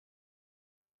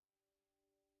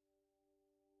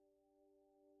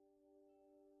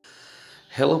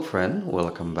Hello friend,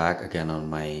 welcome back again on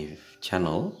my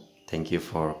channel. Thank you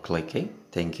for clicking.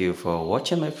 Thank you for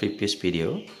watching my previous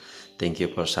video. Thank you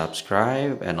for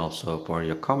subscribe and also for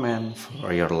your comment,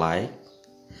 for your like.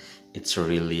 It's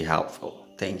really helpful.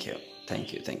 Thank you.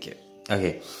 Thank you. Thank you.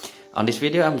 Okay, on this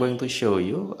video I'm going to show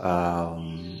you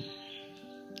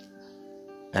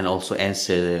and also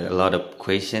answer a lot of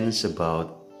questions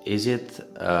about is it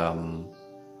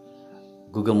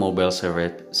Google Mobile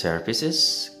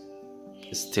Services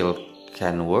still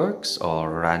can works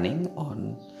or running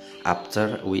on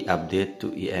after we update to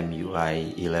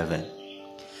EMUI 11.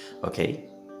 Okay,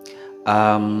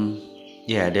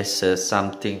 yeah, this is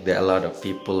something that a lot of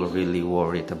people really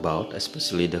worried about,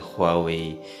 especially the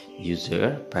Huawei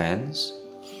user fans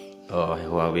or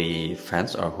Huawei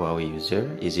fans or Huawei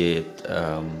user. Is it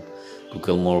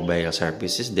Google Mobile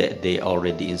Services that they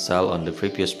already installed on the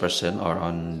previous version or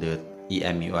on the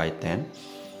EMUI 10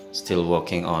 still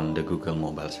working on the Google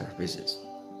Mobile Services?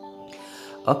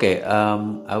 Okay,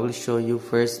 I will show you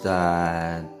first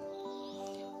that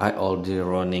I already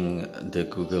running the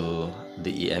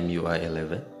EMUI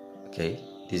 11. Okay,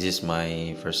 this is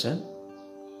my version.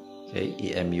 Okay,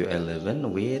 EMUI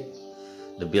 11 with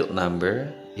the build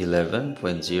number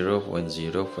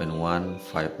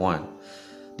 11.0.0.151.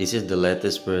 This is the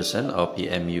latest version of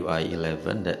EMUI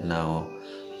 11 that now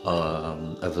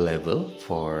available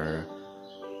for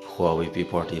Huawei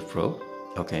P40 Pro.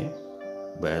 Okay,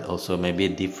 but also maybe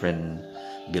different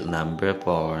build number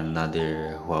for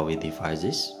another Huawei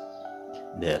devices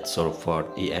that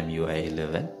support EMUI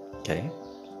 11. Okay,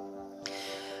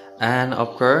 and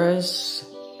of course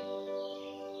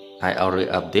I already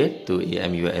update to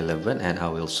EMUI 11 and I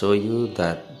will show you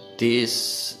that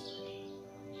this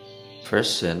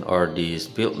version or this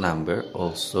build number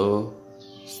also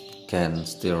can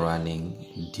still running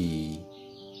the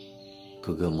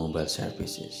Google Mobile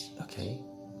Services. Okay,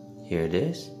 here it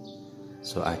is.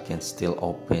 So I can still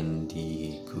open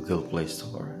the Google Play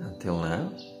Store until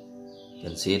now. You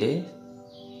can see this.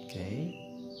 Okay,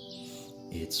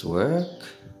 it's work.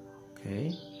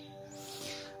 Okay,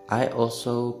 I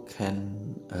also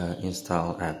can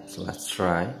install apps. Let's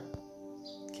try.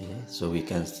 Okay, so we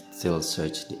can still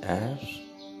search the apps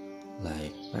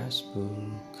like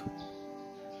Facebook.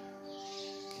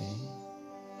 Okay,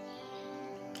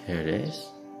 here it is.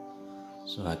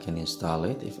 So I can install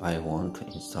it if I want to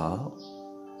install.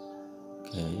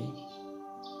 Okay,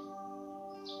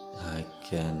 I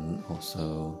can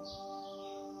also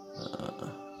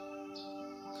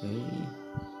okay,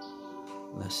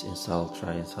 let's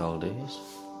try install this.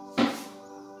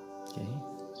 Okay,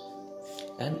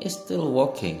 and it's still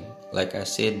working. Like I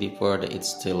said before, that it's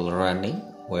still running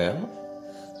well,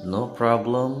 no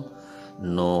problem,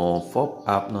 no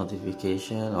pop-up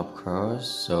notification, of course.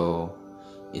 So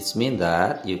it means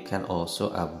that you can also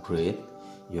upgrade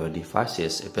your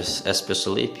devices,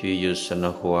 especially if you use a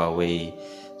Huawei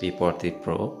P40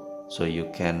 Pro. So you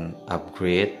can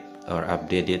upgrade or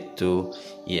update it to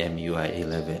EMUI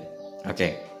 11.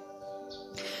 Okay,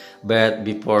 but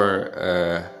before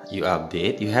you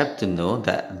update, you have to know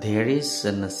that there is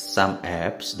some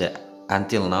apps that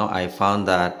until now I found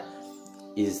that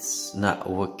is not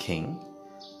working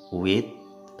with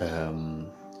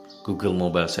Google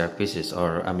Mobile Services,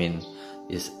 or I mean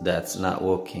was not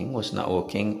working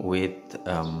with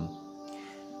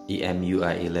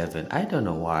EMUI 11. I don't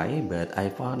know why, but I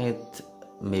found it,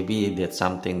 maybe that's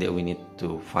something that we need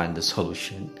to find the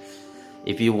solution.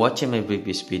 If you watch my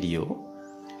previous video,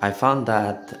 I found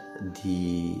that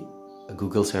the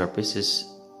Google Services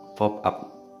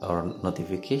pop-up or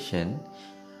notification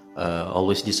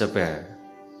always disappear,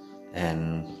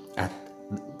 and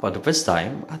for the first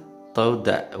time I thought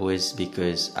that was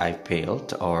because I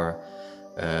failed or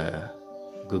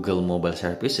Google Mobile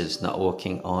Services not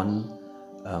working on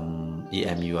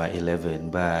EMUI 11.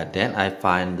 But then I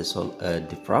find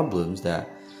the problems that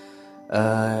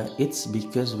it's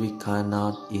because we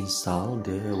cannot install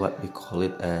the what we call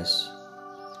it as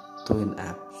twin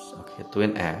apps. Okay,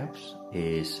 twin apps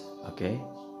is okay.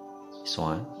 This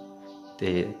one,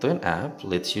 the twin app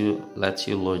lets you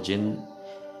log in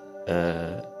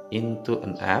into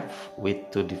an app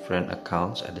with two different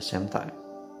accounts at the same time.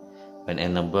 When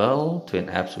enabled, twin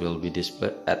apps will be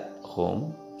displayed at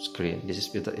home screen.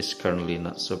 This is currently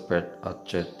not support at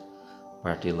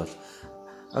third-party load.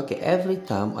 Okay, every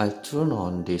time I turn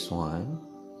on this one,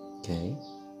 okay,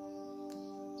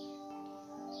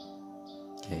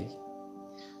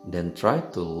 then try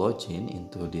to log in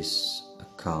into this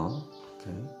account.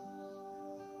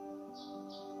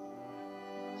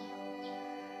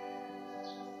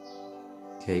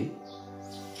 Okay,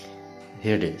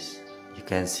 here it is. You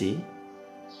can see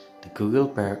the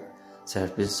Google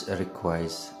service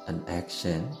requires an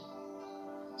action,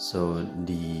 so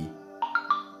the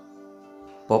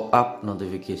pop-up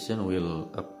notification will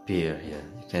appear here.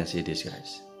 You can see this,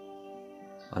 guys.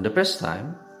 On the first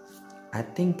time, I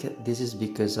think this is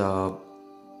because of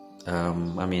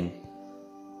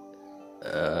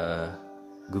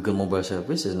Google mobile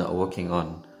service is not working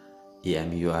on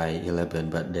Emui 11,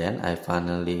 but then I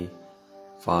finally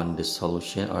found the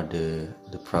solution or the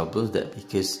problem, that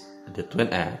because the twin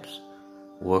apps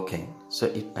working. So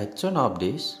if I turn off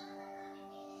this,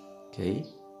 okay,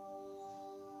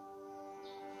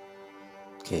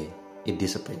 it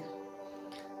disappears.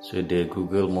 So the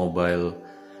Google mobile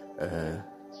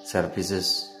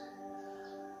services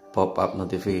pop-up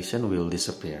notification will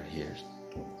disappear here.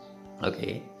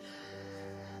 Okay.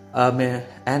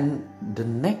 And the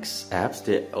next apps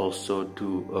they also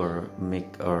do or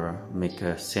make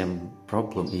a same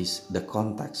problem is the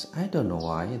contacts. I don't know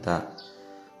why that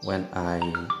when I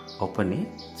open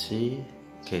it, see,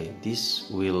 okay, this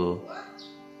will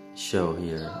show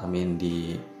here. I mean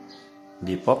the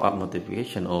pop-up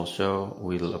notification also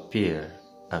will appear,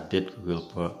 update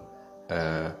Google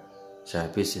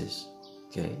services.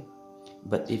 Okay,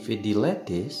 but if we delete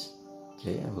this,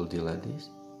 okay, I will delete this,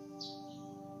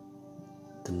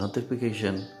 the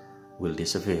notification will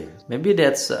disappear. Maybe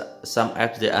that's some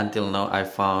apps that until now I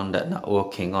found that not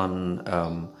working on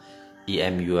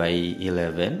Emui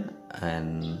 11,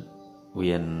 and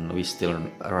we still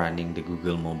running the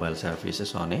Google mobile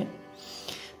services on it.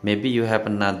 Maybe you have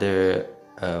another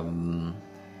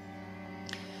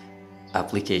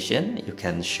application, you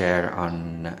can share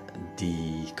on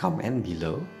the comment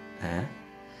below.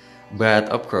 But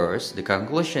of course the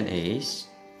conclusion is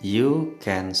you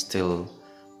can still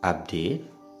update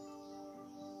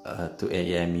to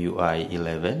Emui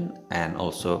 11 and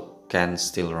also can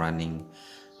still running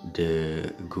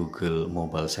the Google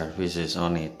mobile services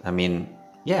on it. I mean,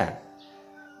 yeah,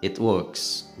 it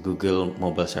works. Google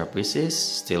mobile services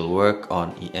still work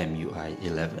on Emui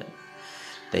 11.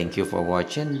 Thank you for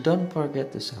watching. Don't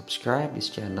forget to subscribe this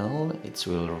channel. It's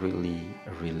really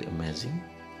amazing.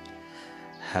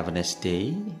 Have a nice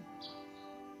day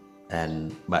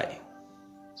and bye.